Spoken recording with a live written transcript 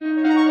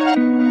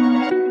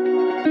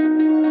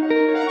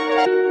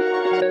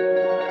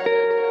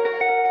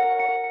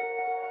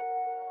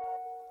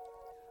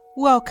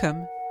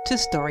Welcome to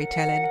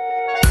Storytelling.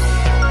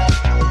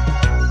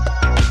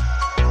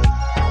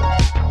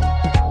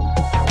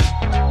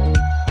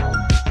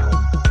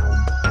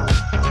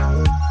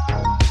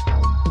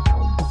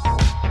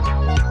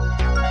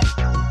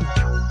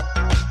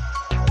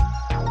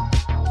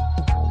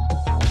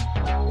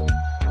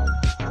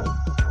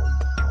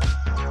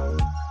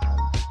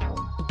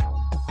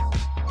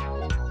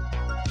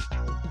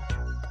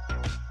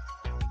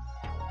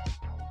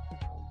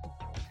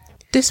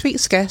 This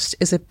week's guest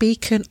is a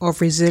beacon of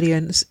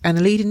resilience and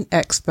a leading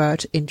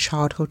expert in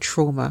childhood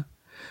trauma.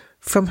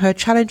 From her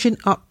challenging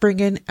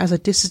upbringing as a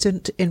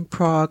dissident in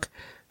Prague,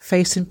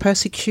 facing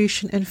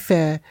persecution and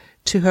fear,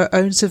 to her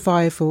own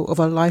survival of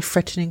a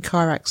life-threatening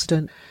car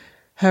accident,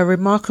 her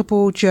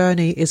remarkable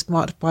journey is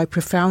marked by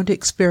profound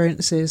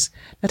experiences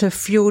that have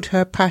fueled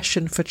her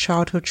passion for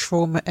childhood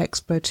trauma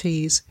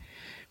expertise.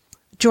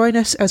 Join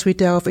us as we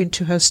delve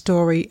into her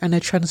story and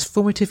the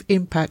transformative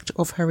impact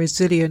of her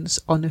resilience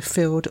on the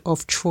field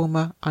of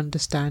trauma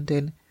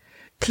understanding.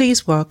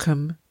 Please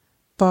welcome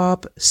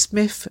Barb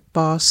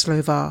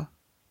Smith-Bar-Slovar.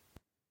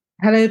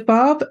 Hello,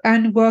 Barb,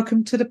 and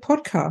welcome to the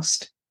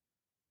podcast.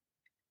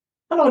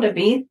 Hello,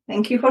 Debbie.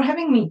 Thank you for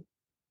having me.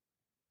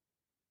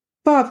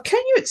 Barb,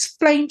 can you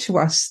explain to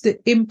us the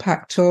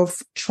impact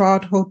of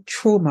childhood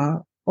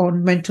trauma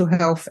on mental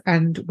health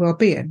and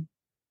well-being?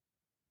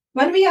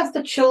 When we ask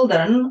the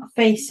children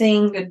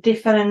facing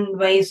different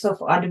ways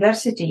of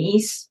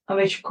adversities,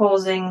 which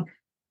causing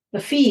the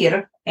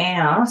fear in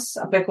us,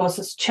 because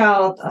as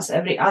child, as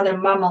every other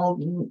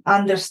mammal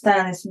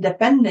understands,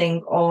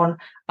 depending on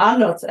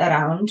adults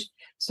around.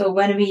 So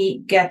when we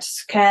get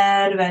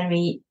scared, when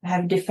we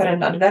have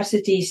different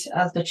adversities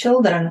as the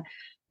children,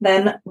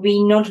 then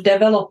we not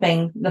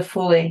developing the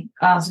fully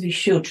as we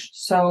should.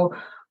 So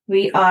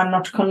we are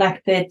not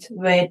connected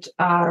with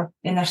our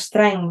inner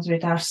strengths,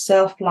 with our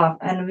self-love,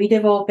 and we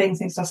developing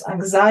things as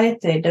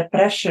anxiety,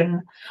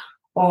 depression,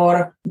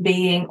 or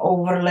being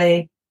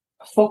overly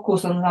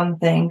focused on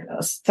something,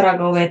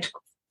 struggle with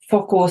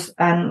focus,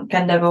 and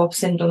can develop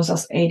symptoms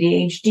as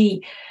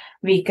ADHD.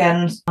 We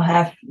can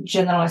have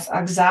generalized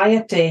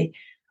anxiety,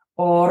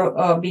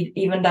 or be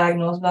even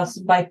diagnosed as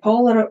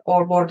bipolar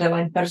or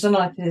borderline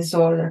personality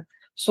disorder.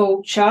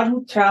 So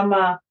childhood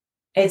trauma,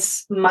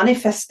 it's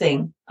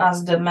manifesting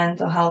as the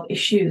mental health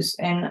issues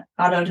in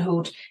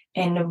adulthood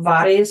in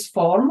various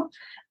forms,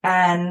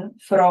 and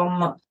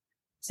from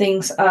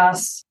things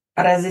as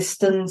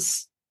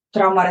resistance,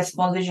 trauma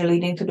response, which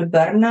leading to the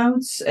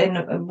burnouts in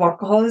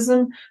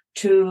workaholism,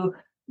 to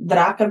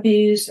drug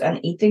abuse and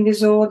eating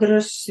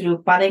disorders,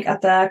 through panic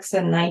attacks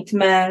and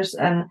nightmares,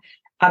 and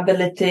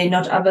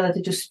not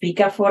ability to speak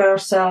up for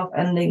ourselves,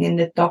 ending in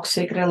the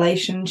toxic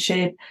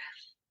relationship,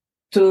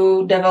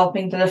 to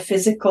developing the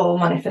physical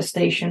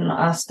manifestation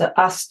as the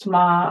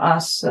asthma,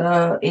 as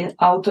in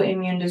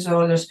autoimmune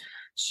disorders.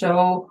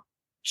 So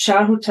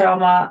childhood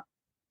trauma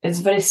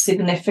is very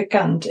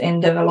significant in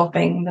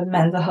developing the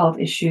mental health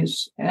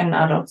issues in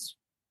adults.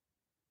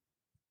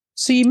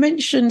 So you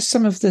mentioned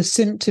some of the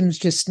symptoms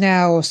just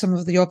now, or some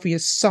of the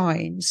obvious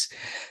signs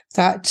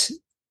that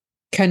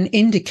can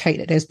indicate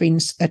that there's been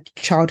a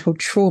childhood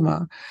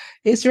trauma.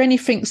 Is there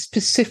anything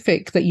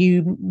specific that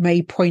you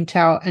may point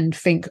out and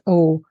think,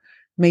 oh,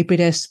 maybe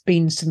there's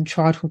been some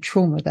childhood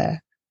trauma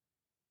there?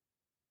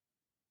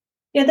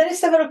 Yeah, there is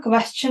several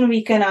questions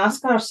we can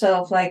ask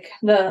ourselves. Like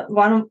the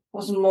one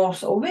was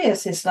most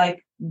obvious is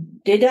like,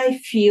 did I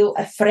feel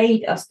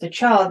afraid as the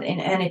child in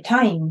any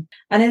time?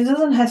 And it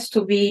doesn't have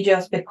to be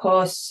just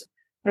because,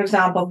 for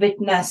example,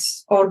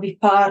 witness or be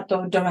part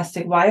of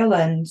domestic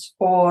violence,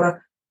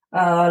 or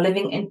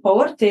living in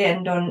poverty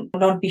and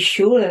not be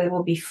sure that there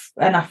will be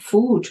enough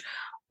food,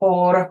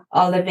 or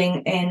are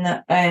living in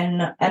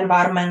an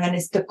environment when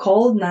it's the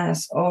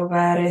coldness, or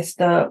where is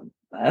the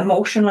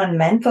emotional and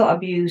mental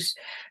abuse.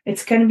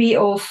 It can be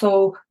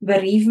also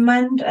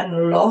bereavement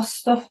and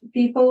loss of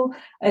people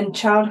in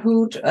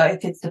childhood,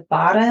 if it's the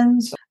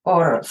parents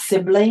or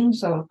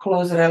siblings or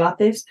close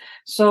relatives.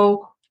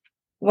 So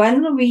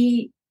when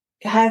we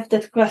have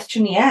that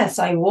question, yes,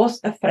 I was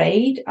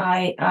afraid,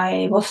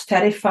 I was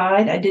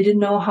terrified, I didn't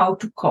know how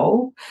to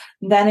cope,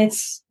 then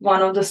it's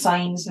one of the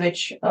signs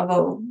which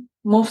will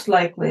most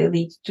likely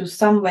lead to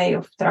some way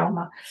of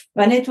trauma.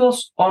 When it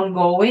was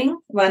ongoing,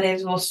 when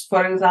it was,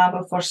 for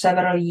example, for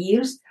several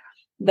years,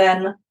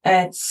 then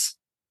it's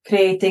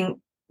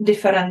creating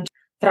different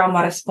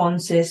trauma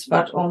responses,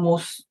 but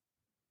almost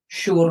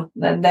sure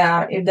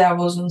that if there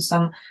wasn't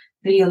some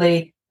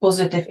really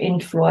positive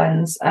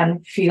influence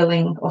and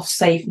feeling of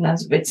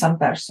safeness with some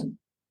person.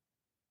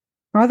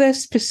 Are there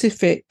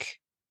specific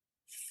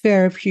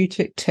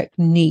therapeutic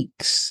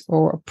techniques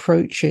or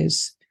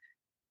approaches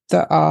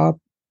that are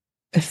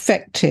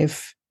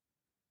effective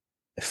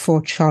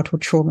for childhood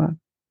trauma?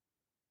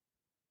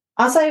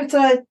 As I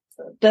tried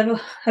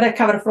to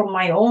recover from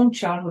my own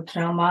childhood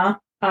trauma,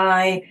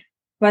 I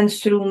went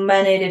through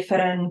many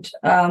different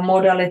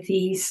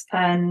modalities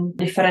and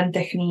different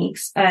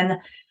techniques, and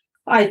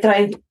I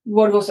tried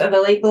what was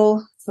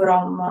available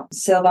from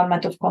Silva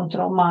Method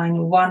Control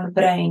Mind, One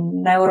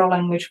Brain,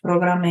 Neuro-Language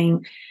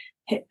Programming,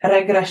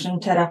 regression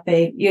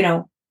therapy.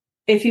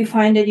 If you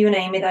find it, you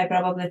name it, I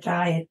probably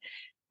try it.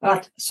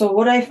 But so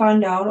what I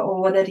found out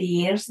over the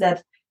years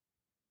that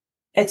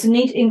it's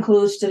neat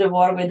includes to the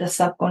work with the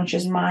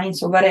subconscious mind.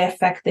 So very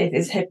effective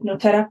is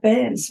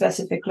hypnotherapy, and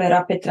specifically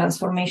rapid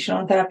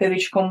transformational therapy,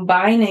 which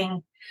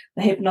combining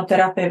the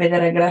hypnotherapy with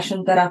the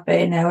regression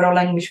therapy,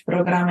 neuro-language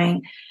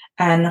programming,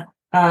 and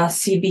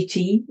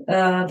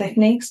CBT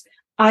techniques.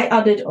 I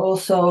added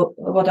also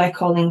what I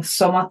calling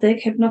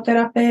somatic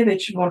hypnotherapy,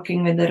 which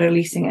working with the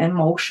releasing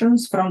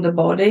emotions from the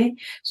body.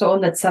 So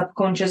on that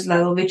subconscious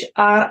level, which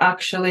are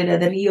actually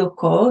the real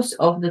cause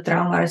of the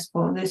trauma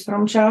responses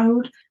from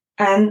childhood.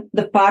 And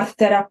the part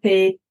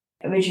therapy,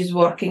 which is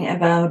working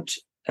about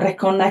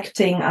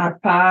reconnecting our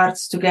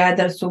parts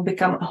together to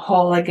become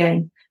whole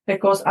again,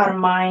 because our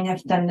mind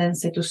have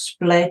tendency to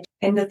split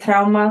in the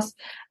traumas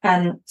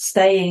and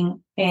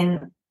staying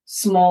in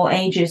small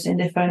ages, in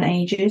different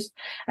ages,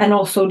 and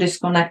also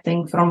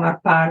disconnecting from our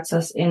parts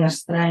as inner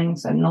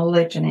strengths and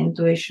knowledge and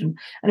intuition.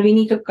 And we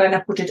need to kind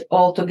of put it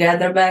all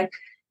together back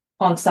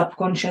on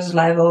subconscious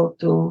level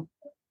to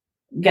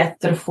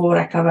get the full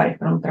recovery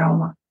from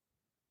trauma.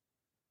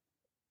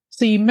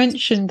 So you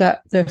mentioned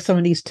that some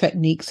of these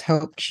techniques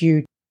helped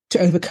you to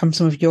overcome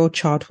some of your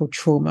childhood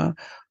trauma.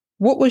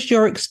 What was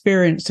your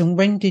experience, and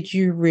when did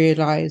you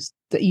realize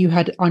that you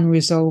had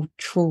unresolved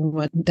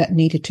trauma that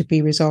needed to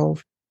be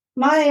resolved?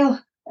 My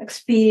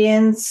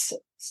experience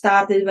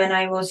started when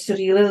I was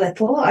really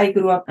little. I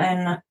grew up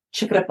in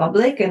Czech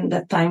Republic in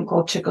the time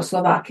called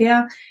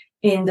Czechoslovakia,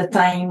 in the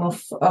time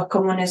of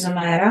communism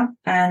era.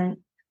 And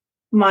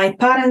my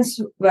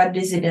parents were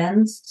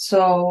dissidents,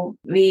 so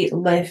we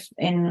lived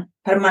in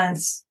permanent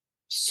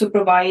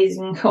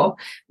supervising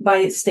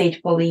by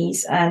state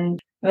police,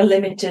 and were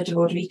limited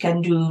what we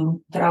can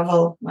do,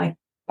 travel. My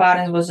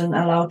parents wasn't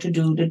allowed to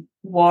do the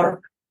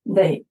work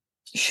they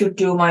should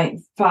do. My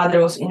father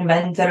was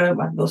inventor,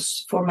 but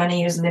was for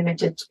many years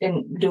limited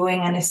in doing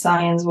any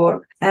science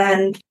work.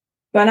 And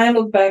when I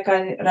look back,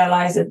 I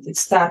realized that it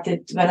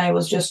started when I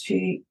was just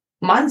few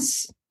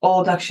months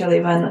old,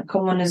 actually, when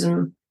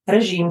communism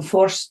regime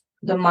forced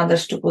the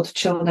mothers to put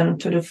children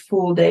to the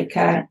full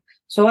daycare.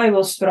 So I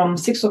was from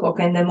 6 o'clock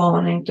in the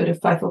morning to the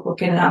 5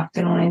 o'clock in the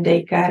afternoon in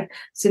daycare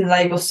since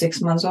I was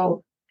 6 months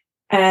old.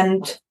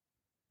 And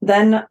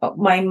then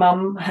my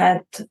mom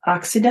had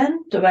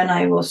accident when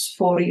I was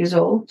 4 years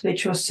old,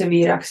 which was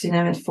severe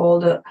accident. It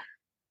fell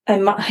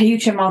a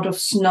huge amount of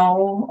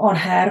snow on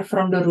her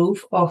from the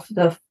roof of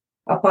the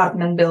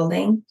apartment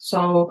building.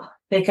 So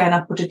they kind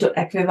of put it to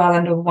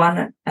equivalent of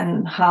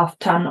 1.5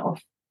 ton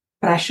of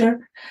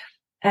pressure.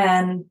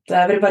 And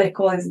everybody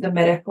calls it the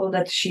miracle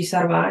that she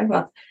survived.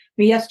 But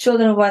we as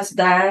children was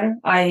there.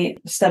 I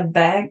stepped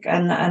back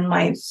and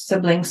my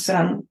siblings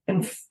ran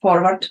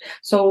forward.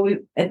 So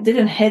it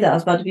didn't hit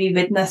us, but we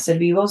witnessed it.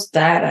 We was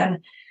there.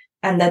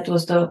 And that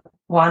was the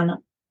one,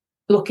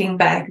 looking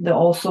back, the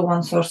also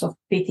one source of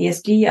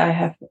PTSD I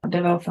have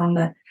developed from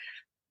that.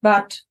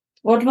 But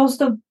what was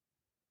the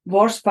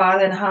worst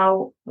part and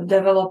how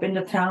developing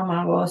the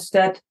trauma was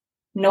that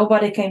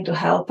nobody came to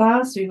help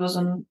us. We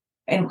wasn't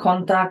in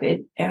contact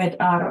with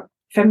our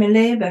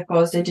family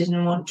because they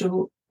didn't want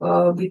to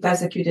be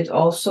persecuted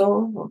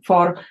also,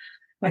 for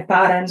my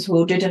parents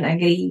who didn't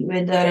agree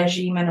with the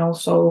regime, and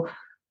also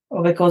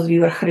because we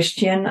were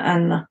Christian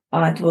and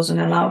it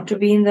wasn't allowed to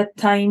be in that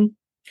time.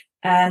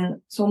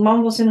 And so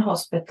mom was in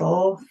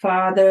hospital.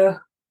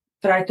 Father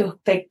tried to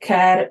take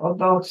care of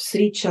about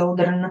 3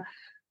 children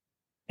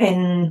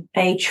in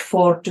age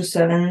 4 to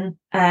 7,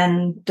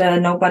 and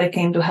nobody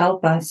came to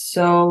help us.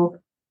 So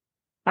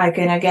I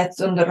kind of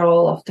get on the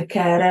role of the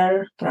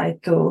carer, try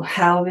to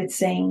help with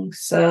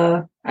things,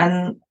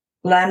 and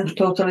learn to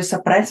totally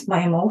suppress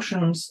my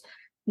emotions,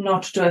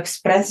 not to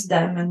express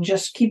them and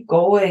just keep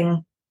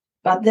going.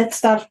 But that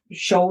started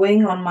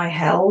showing on my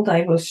health.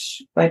 I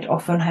was quite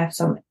often have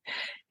some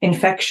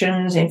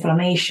infections,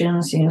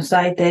 inflammations,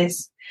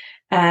 sinusitis.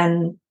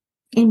 And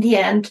in the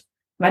end,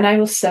 when I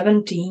was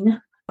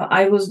 17,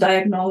 I was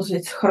diagnosed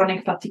with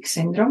chronic fatigue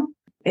syndrome.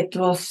 It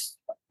was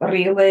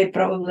really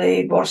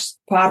probably worst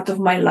part of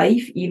my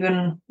life.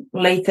 Even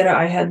later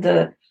I had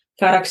the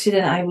car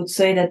accident. I would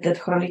say that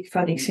chronic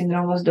fatigue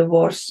syndrome was the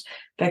worst,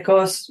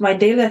 because my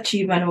daily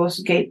achievement was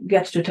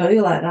get to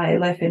toilet. I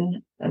live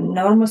in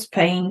enormous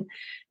pain,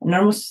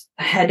 enormous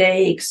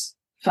headaches,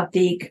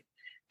 fatigue,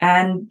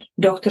 and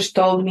doctors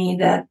told me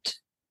that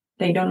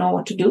they don't know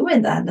what to do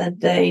with that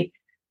they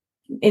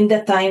in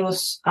that time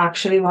was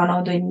actually one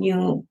of the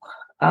new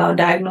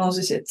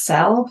diagnosis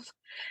itself,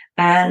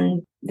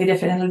 and they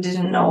definitely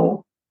didn't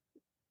know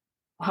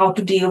how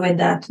to deal with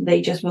that.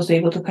 They just was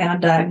able to kind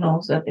of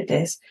diagnose that it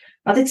is,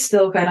 but it's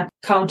still kind of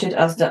counted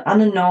as the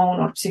unknown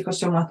or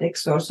psychosomatic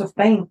source of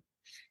pain.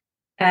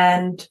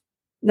 And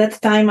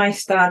that time I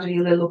started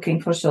really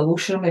looking for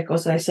solution,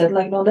 because I said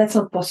no, that's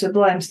not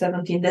possible. I'm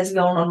 17. That's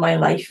going on my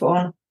life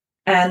on.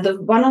 And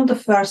one of the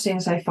first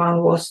things I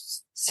found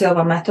was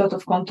Silva method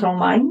of control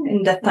mind.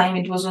 In that time,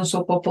 it wasn't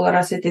so popular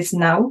as it is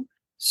now.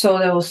 So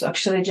there was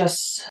actually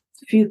just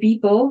a few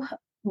people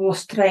who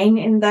was trained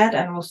in that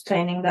and was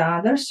training the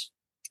others.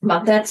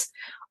 But that's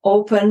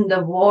opened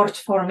the world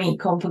for me,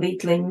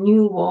 completely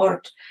new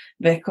world,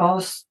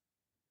 because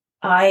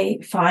I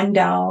find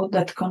out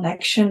that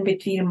connection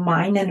between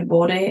mind and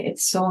body,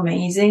 it's so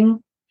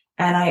amazing.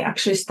 And I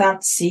actually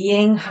start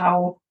seeing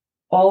how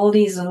all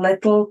these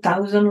little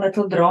 1,000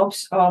 little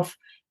drops of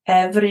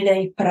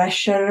everyday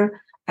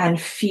pressure and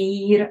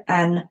fear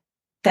and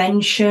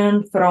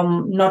tension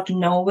from not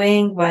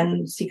knowing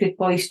when secret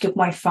police took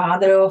my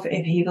father off,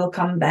 if he will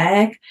come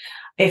back,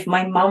 if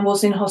my mom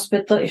was in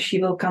hospital, if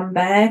she will come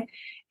back,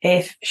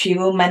 if she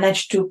will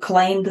manage to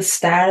climb the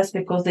stairs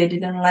because they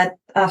didn't let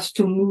us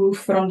to move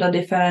from the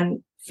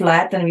different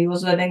flat, and we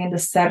was living in the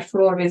third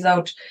floor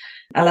without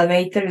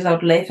elevator,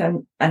 without lift,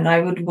 and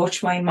I would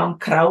watch my mom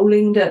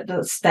crawling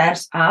the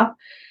stairs up,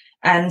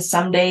 and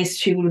some days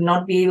she will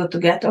not be able to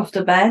get off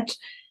the bed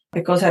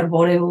because her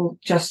body will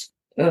just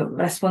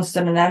respond to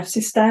the nerve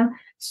system.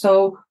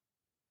 So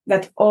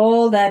that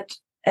all that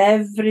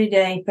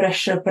everyday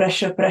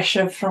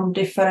pressure from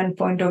different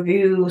point of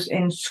views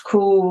in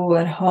school,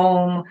 at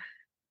home,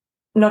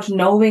 not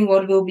knowing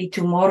what will be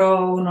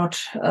tomorrow,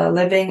 not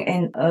living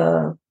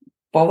in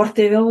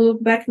poverty will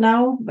look back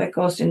now,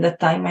 because in that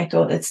time I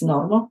thought it's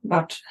normal,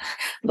 but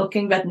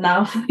looking back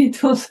now,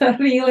 it was a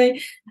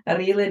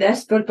really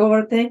desperate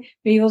poverty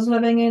we was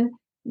living in.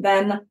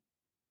 Then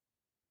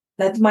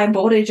that my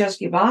body just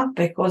gave up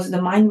because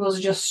the mind was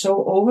just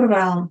so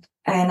overwhelmed,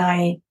 and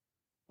I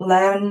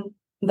learned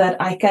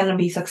that I can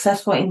be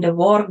successful in the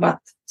work, but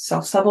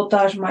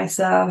self-sabotage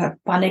myself,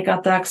 have panic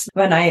attacks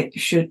when I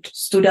should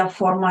stood up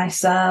for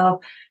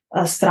myself,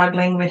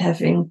 struggling with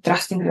having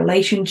trusting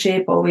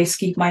relationship, always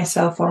keep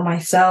myself for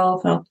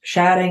myself, not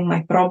sharing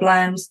my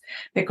problems,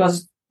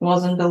 because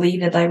wasn't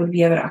believed that I would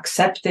be ever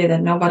accepted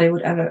and nobody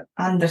would ever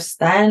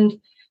understand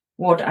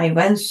what I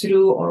went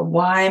through or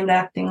why I'm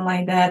acting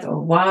like that or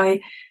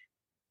why.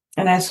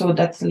 And I saw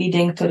that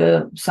leading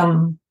to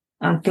some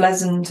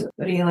unpleasant,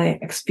 really,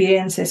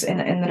 experiences in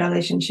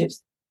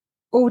relationships.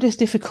 All this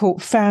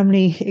difficult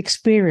family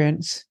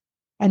experience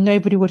and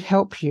nobody would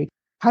help you.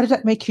 How did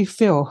that make you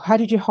feel? How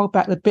did you hold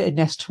back the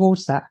bitterness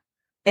towards that?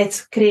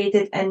 It's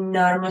created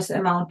enormous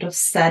amount of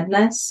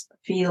sadness,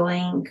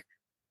 feeling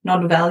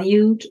not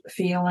valued,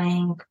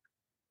 feeling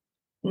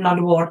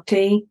not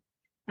worthy,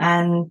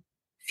 and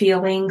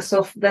feelings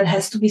of that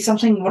has to be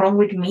something wrong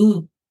with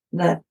me,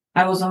 that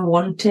I wasn't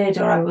wanted,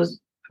 or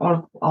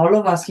all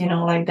of us,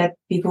 like that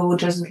people would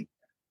just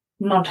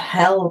not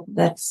help,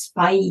 that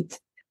spite.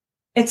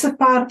 It's a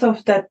part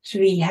of that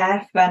we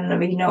have and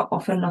we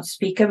often not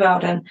speak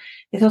about, and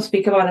we don't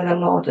speak about it a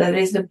lot. There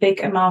is a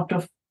big amount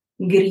of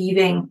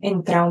grieving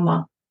in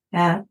trauma.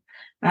 Yeah.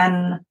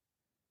 And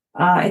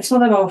it's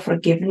not about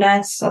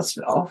forgiveness, as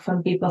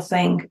often people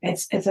think.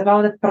 It's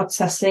about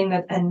processing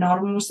that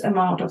enormous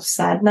amount of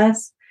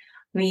sadness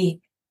we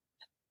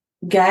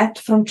get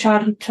from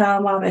childhood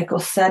trauma,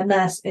 because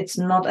sadness, it's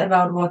not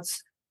about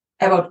what's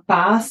about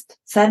past.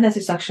 Sadness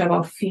is actually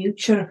about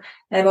future,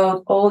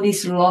 about all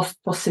these lost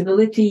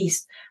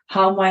possibilities,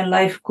 how my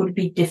life could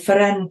be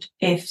different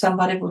if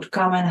somebody would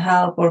come and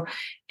help, or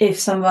if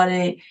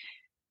somebody,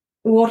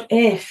 what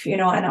if,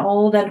 and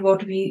all that,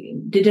 what we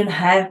didn't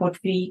have, what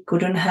we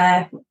couldn't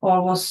have,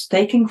 or was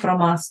taken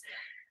from us.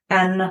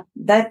 And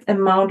that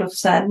amount of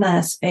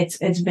sadness,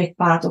 it's a big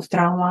part of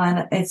trauma,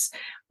 and it's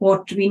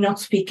what we're not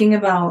speaking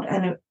about,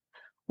 and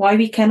why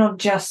we cannot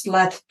just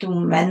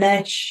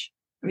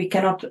we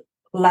cannot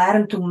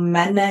learn to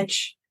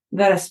manage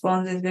the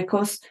responses,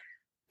 because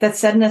that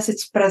sadness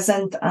is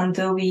present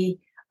until we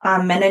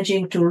are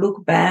managing to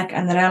look back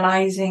and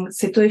realizing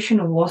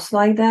situation was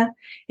like that.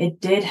 It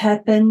did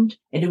happen.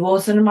 It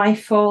wasn't my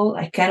fault.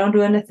 I cannot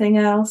do anything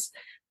else.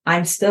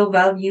 I'm still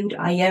valued.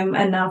 I am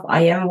enough.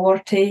 I am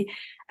worthy.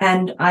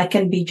 And I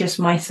can be just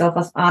myself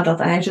as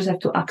adult. I just have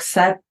to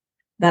accept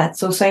that.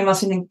 So same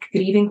as in the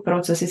grieving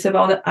process, it's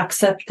about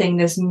accepting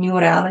this new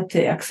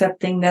reality,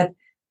 accepting that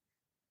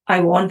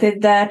I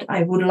wanted that.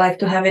 I would like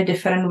to have a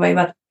different way,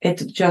 but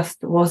it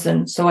just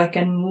wasn't. So I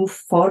can move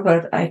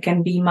forward. I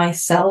can be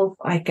myself.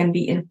 I can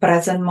be in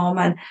present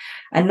moment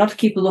and not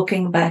keep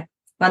looking back.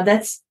 But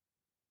that's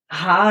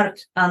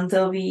hard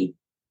until we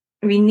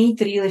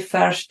need really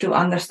first to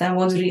understand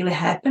what's really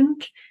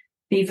happened,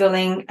 be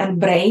willing and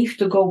brave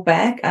to go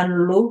back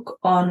and look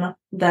on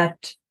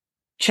that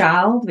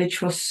child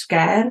which was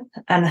scared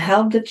and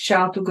help the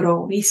child to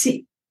grow. We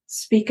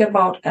speak a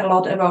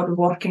lot about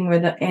working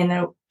with the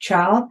inner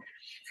child,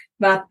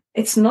 but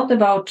it's not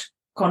about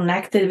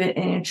connected with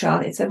inner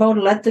child. It's about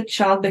let the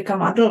child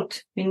become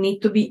adult. We need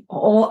to be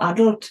all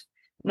adult,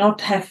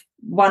 not have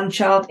one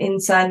child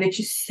inside which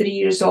is 3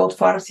 years old,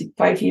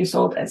 5 years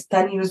old, as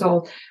 10 years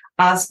old,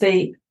 as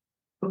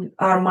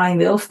our mind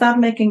will start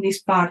making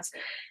these parts.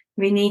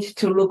 We need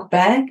to look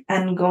back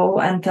and go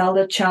and tell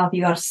the child,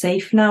 you are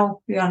safe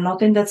now. You are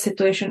not in that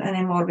situation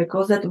anymore,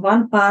 because that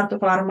one part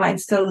of our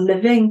mind still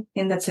living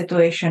in that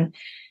situation.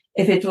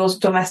 If it was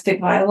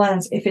domestic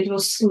violence, if it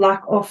was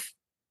lack of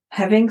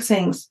having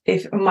things,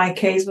 if my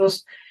case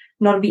was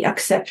not be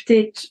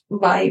accepted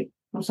by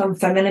some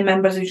family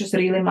members are just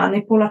really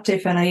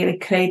manipulative and really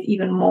create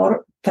even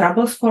more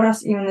troubles for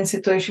us, even in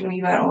situation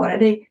we were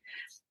already.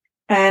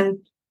 And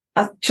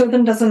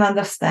children doesn't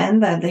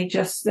understand that. They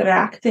just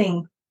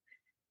reacting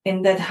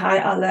in that high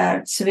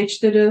alert, switch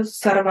to the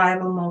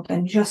survival mode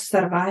and just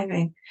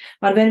surviving.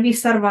 But when we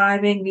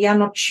surviving, we are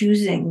not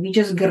choosing. We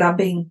just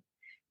grabbing.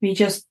 We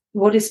just,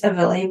 what is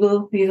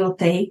available, we will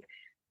take,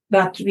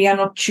 but we are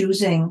not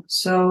choosing.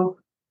 So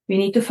we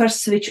need to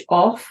first switch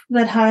off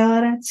that high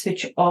alert,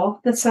 switch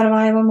off that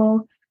survival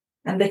mode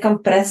and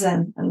become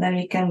present. And then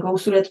we can go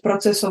through that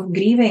process of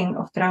grieving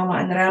of trauma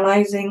and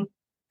realizing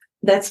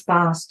that's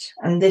past.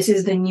 And this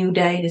is the new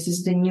day. This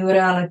is the new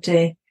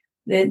reality.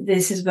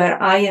 This is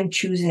where I am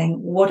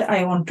choosing what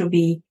I want to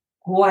be,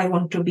 who I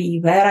want to be,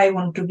 where I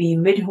want to be,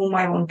 with whom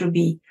I want to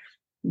be.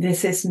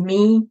 This is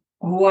me,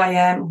 who I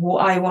am, who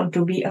I want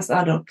to be as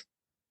adult.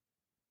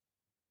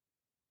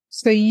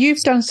 So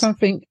you've done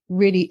something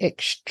really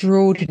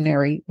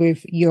extraordinary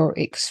with your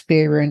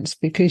experience,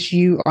 because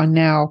you are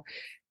now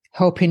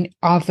helping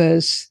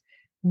others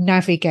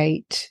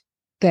navigate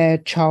their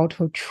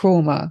childhood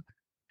trauma.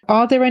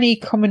 Are there any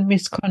common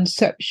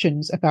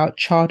misconceptions about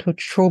childhood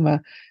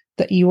trauma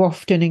that you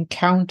often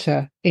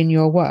encounter in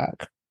your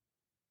work?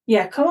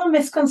 Yeah, common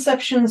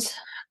misconceptions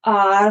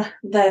are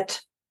that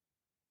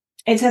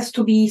it has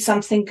to be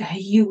something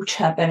huge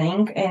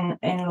happening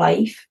in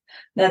life,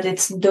 that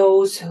it's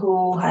those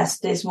who has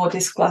this, what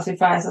is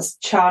classified as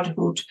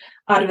childhood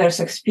adverse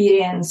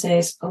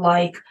experiences,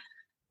 like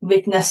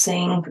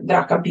witnessing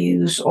drug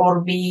abuse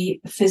or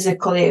be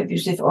physically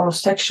abusive or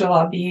sexual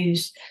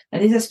abuse.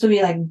 And it has to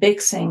be like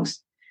big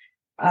things.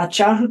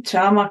 Childhood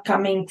trauma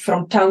coming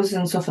from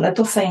thousands of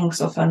little things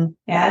often,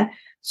 yeah.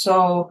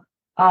 So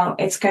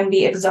it can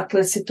be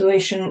exactly the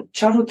situation.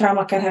 Childhood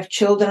trauma can have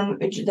children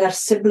which their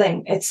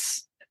sibling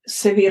it's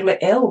severely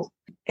ill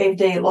if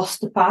they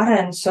lost a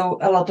parent. So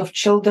a lot of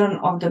children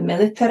of the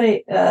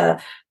military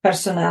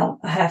personnel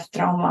have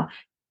trauma,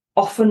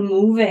 often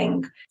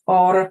moving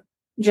or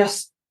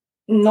just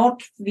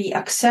not be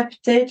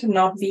accepted,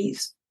 not be.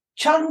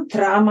 Childhood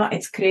trauma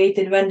is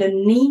created when the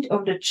need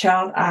of the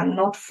child are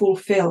not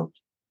fulfilled.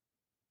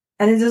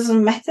 And it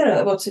doesn't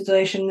matter what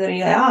situation they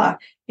really are.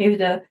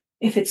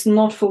 If it's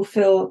not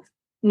fulfilled,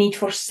 need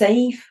for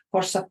safe,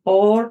 for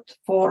support,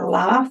 for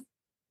love,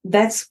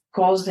 that's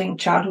causing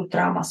childhood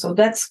trauma. So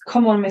that's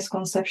common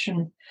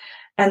misconception.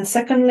 And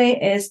secondly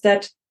is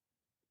that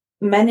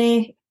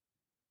many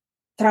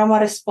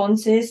trauma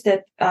responses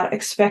that are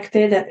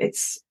expected, that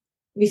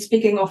we're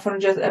speaking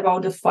often just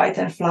about the fight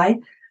and flight,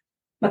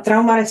 but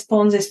trauma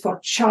responses for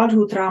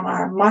childhood trauma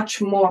are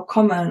much more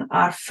common,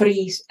 are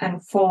freeze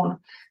and fawn.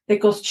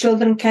 Because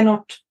children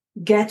cannot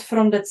get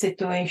from that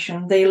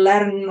situation. They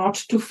learn not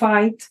to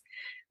fight,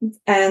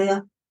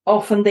 and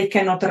often they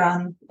cannot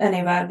run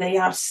anywhere. They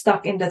are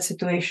stuck in that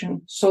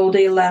situation. So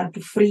they learn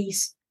to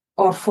freeze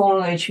or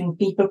fawn, which means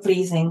people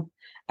pleasing.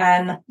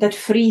 And that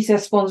freeze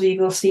response we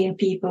will see in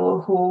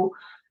people who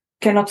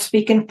cannot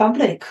speak in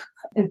public,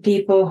 in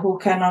people who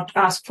cannot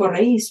ask for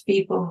raise,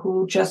 people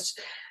who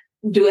just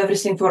do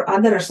everything for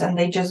others and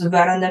they just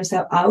wear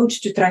themselves out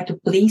to try to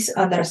please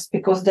others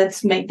because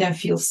that's make them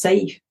feel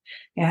safe.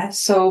 Yeah.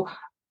 So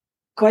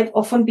quite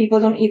often people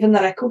don't even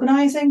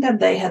recognizing that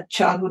they had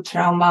childhood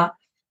trauma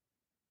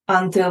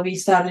until we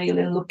start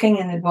really looking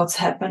at what's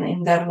happened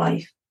in their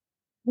life.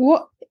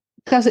 What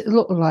does it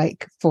look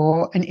like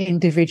for an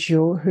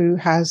individual who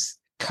has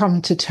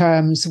come to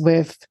terms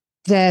with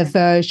their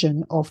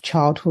version of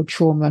childhood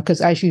trauma?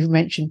 Because as you've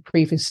mentioned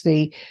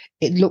previously,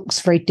 it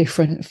looks very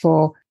different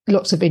for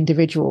lots of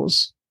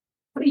individuals.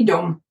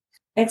 Freedom.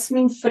 It's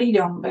mean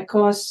freedom,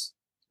 because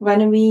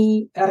when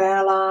we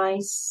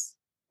realize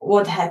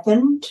what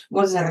happened,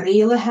 what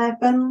really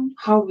happened,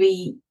 how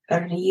we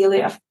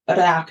really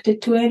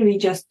reacted to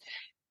it,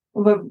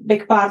 a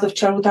big part of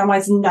childhood trauma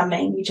is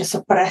numbing. We're just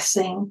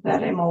suppressing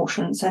their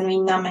emotions and we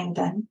numbing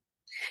them.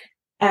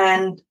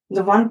 And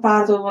the one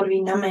part of what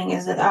we numbing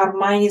is that our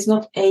mind is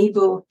not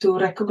able to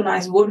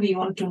recognize what we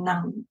want to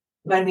numb.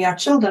 When we are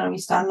children, we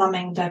start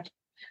numbing that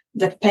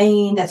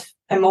pain, that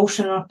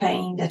emotional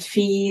pain, that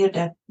fear,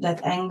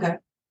 that anger.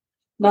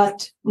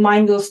 But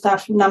mind will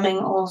start numbing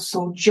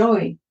also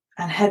joy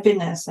and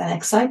happiness and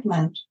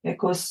excitement,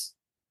 because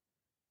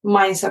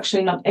mind is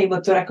actually not able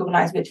to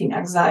recognize between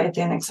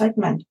anxiety and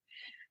excitement.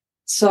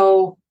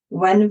 So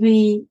when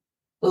we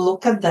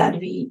look at that,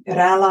 we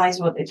realize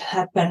what it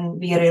happened,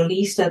 we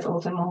release that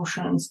old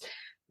emotions,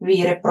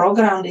 we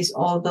reprogram these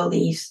old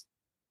beliefs,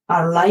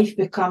 our life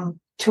become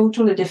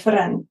totally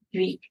different.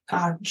 We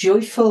are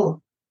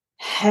joyful,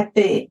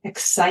 happy,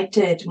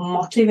 excited,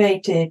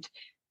 motivated,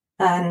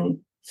 and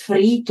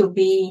free to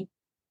be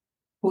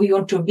who we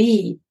want to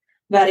be.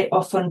 Very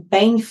often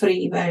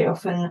pain-free, very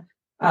often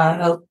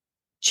will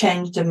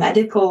change the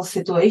medical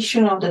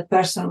situation of that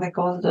person,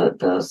 because the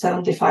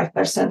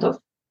 75% of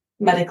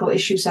medical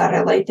issues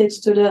are related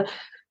to the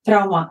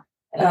trauma,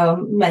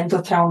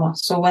 mental trauma.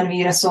 So when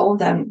we resolve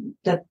them,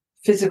 the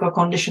physical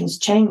conditions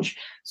change.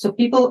 So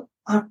people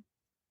are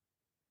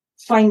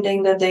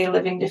finding that they're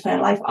living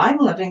different life. I'm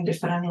living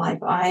different life.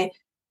 I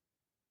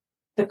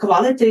the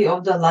quality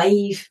of the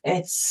life,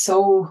 it's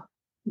so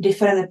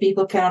different that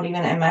people cannot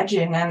even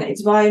imagine. And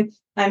it's why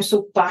I'm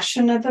so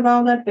passionate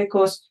about that,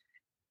 because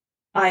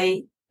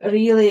I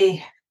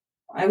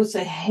would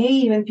say,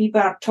 hey, when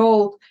people are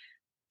told,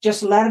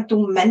 just learn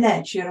to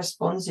manage your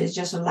responses,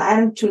 just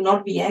learn to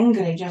not be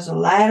angry, just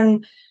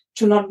learn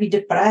to not be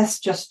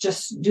depressed,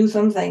 just do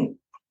something.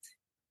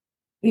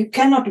 You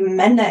cannot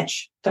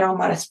manage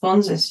trauma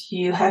responses.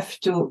 You have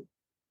to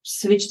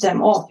switch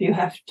them off. You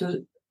have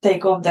to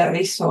take off their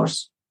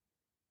resource.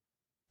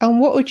 And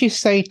what would you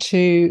say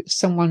to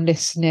someone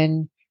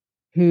listening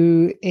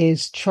who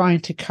is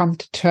trying to come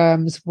to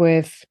terms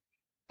with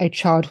a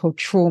childhood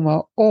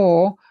trauma,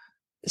 or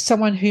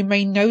someone who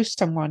may know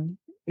someone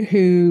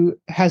who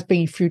has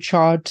been through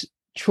child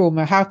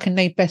trauma? How can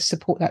they best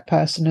support that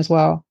person as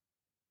well?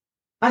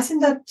 I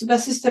think that the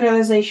best is the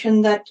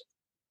realization that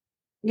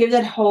give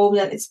that hope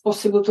that it's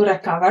possible to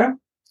recover.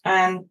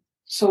 And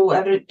so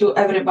to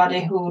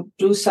everybody who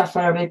do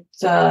suffer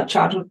with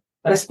childhood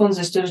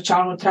responses to the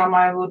childhood trauma,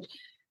 I would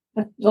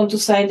want to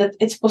say that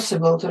it's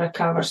possible to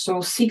recover.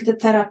 So seek the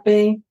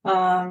therapy,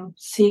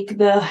 seek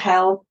the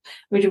help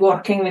with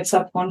working with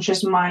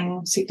subconscious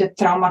mind, seek the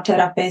trauma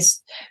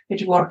therapist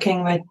with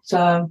working with,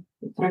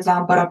 for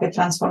example, rapid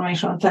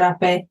transformational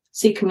therapy.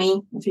 Seek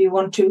me if you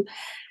want to.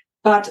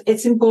 But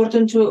it's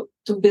important to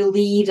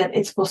believe that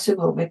it's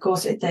possible,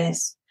 because it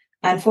is.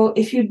 And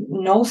if you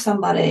know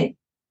somebody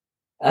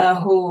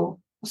who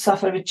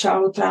suffered with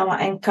childhood trauma,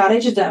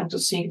 encourage them to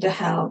seek the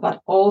help,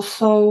 but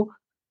also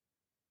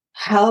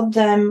help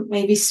them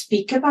maybe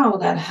speak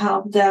about that,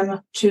 help them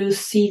to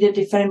see the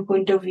different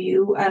point of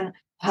view, and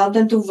help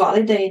them to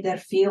validate their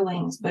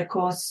feelings.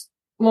 Because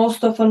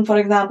most often, for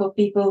example,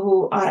 people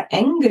who are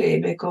angry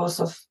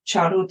because of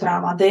childhood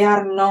trauma, they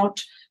are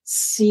not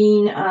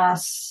seen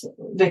as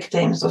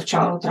victims of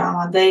childhood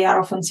trauma. They are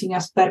often seen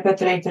as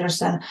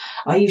perpetrators, and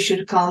you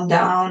should calm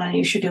down and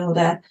you should do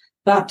that.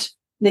 But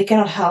they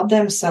cannot help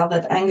themselves,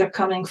 that anger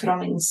coming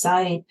from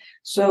inside.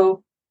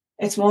 So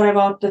it's more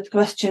about that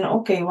question,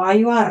 okay, why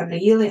you are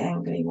really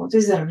angry? What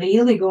is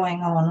really going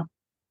on?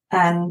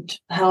 And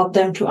help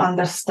them to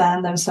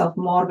understand themselves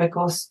more,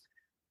 because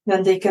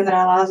then they can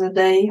realize that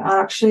they are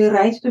actually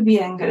right to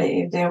be angry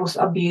if there was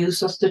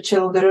abuse of the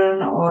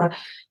children, or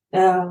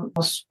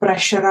was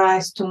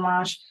pressurized too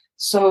much.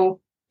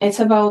 So it's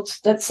about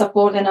that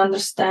support and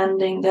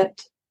understanding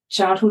that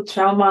childhood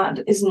trauma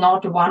is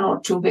not one or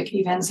two big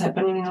events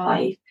happening in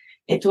life.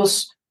 It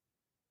was,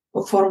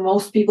 for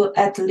most people,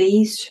 at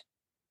least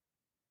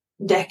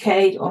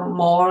decade or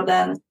more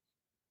than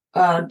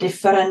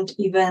different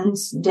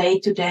events day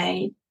to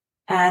day,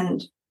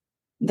 and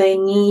they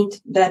need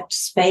that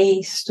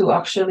space to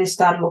actually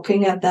start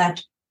looking at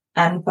that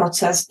and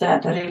process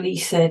that,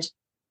 release it.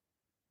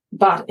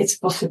 But it's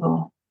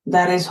possible.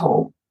 There is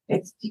hope.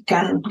 You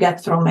can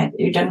get from it.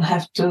 You don't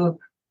have to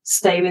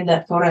stay with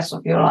that for the rest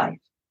of your life.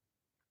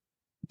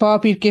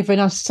 Barb, you've given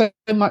us so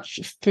much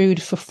food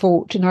for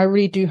thought, and I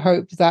really do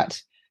hope that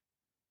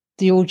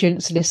the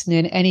audience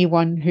listening,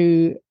 anyone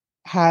who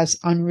has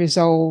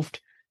unresolved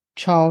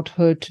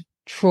childhood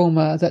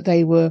trauma, that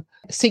they will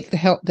seek the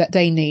help that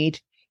they need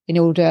in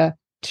order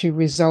to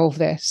resolve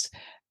this.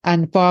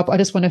 And Barb, I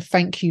just want to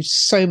thank you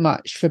so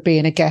much for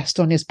being a guest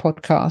on this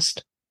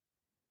podcast.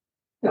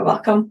 You're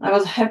welcome. I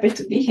was happy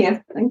to be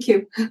here. Thank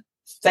you.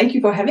 Thank you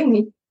for having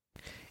me.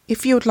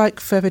 If you would like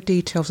further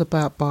details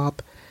about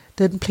Barb,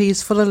 then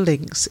please follow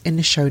links in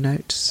the show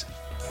notes.